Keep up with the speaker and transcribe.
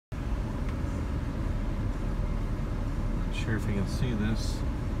sure if you can see this.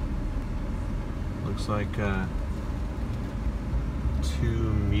 Looks like 2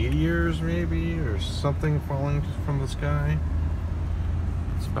 meteors maybe, or something falling from the sky.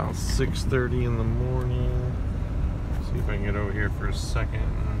 It's about 6:30 in the morning. See if I can get over here for a second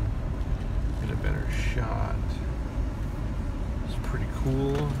and get a better shot. It's pretty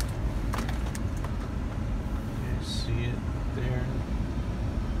cool. You see it there?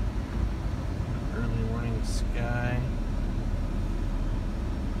 Early morning sky.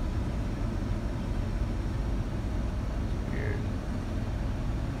 Weird.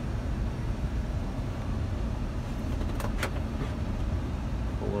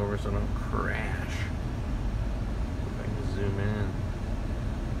 Pull over so I don't crash. If I can zoom in.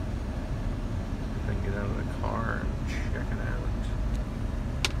 If I can get out of the car and check it out.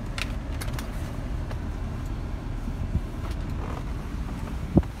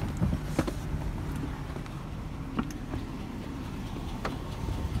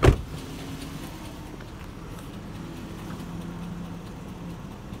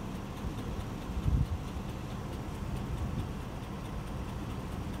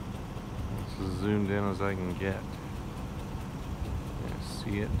 As zoomed in as I can get. Yeah,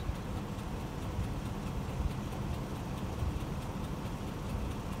 see it?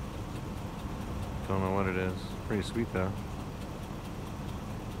 Don't know what it is. Pretty sweet though.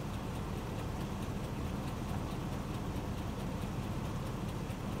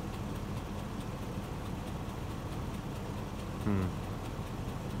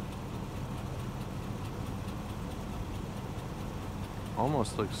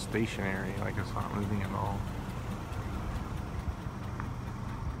 Almost looks stationary, like it's not moving at all.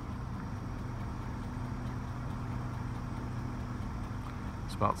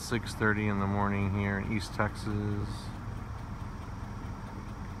 It's about 6:30 in the morning here in East Texas.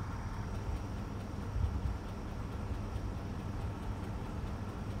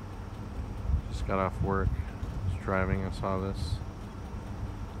 Just got off work, was driving and saw this.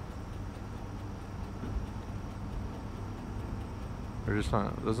 They're just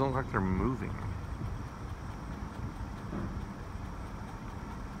not, it doesn't look like they're moving.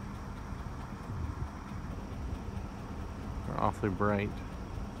 They're awfully bright.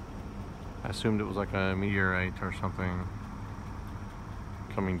 I assumed it was like a meteorite or something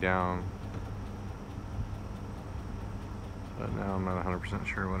coming down. But now I'm not 100%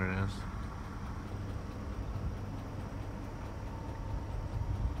 sure what it is.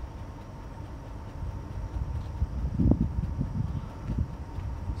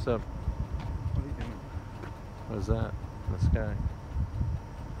 What's up? What are you doing? What is that in the sky?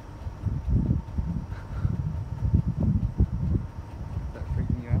 Is that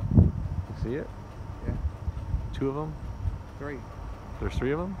freaking you out? You see it? Yeah. 2 of them? 3. There's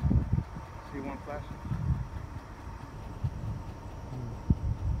 3 of them? See one flashing?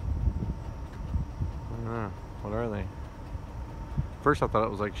 I don't know. What are they? First I thought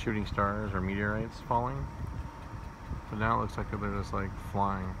it was like shooting stars or meteorites falling. But now it looks like they're just like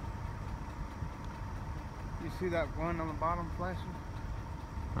flying. You see that one on the bottom flashing?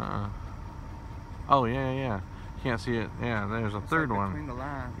 Oh yeah. Can't see it. Yeah, there's a third one. Between the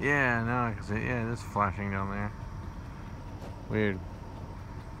lines. Yeah, no, I can see it. Yeah, it is flashing down there. Weird.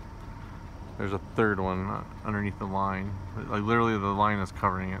 There's a third one underneath the line. Like literally the line is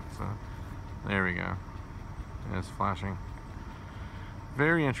covering it. So there we go. And it's flashing.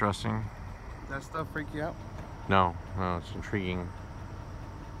 Very interesting. Does that stuff freak you out? No, it's intriguing.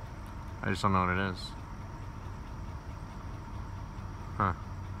 I just don't know what it is. Huh.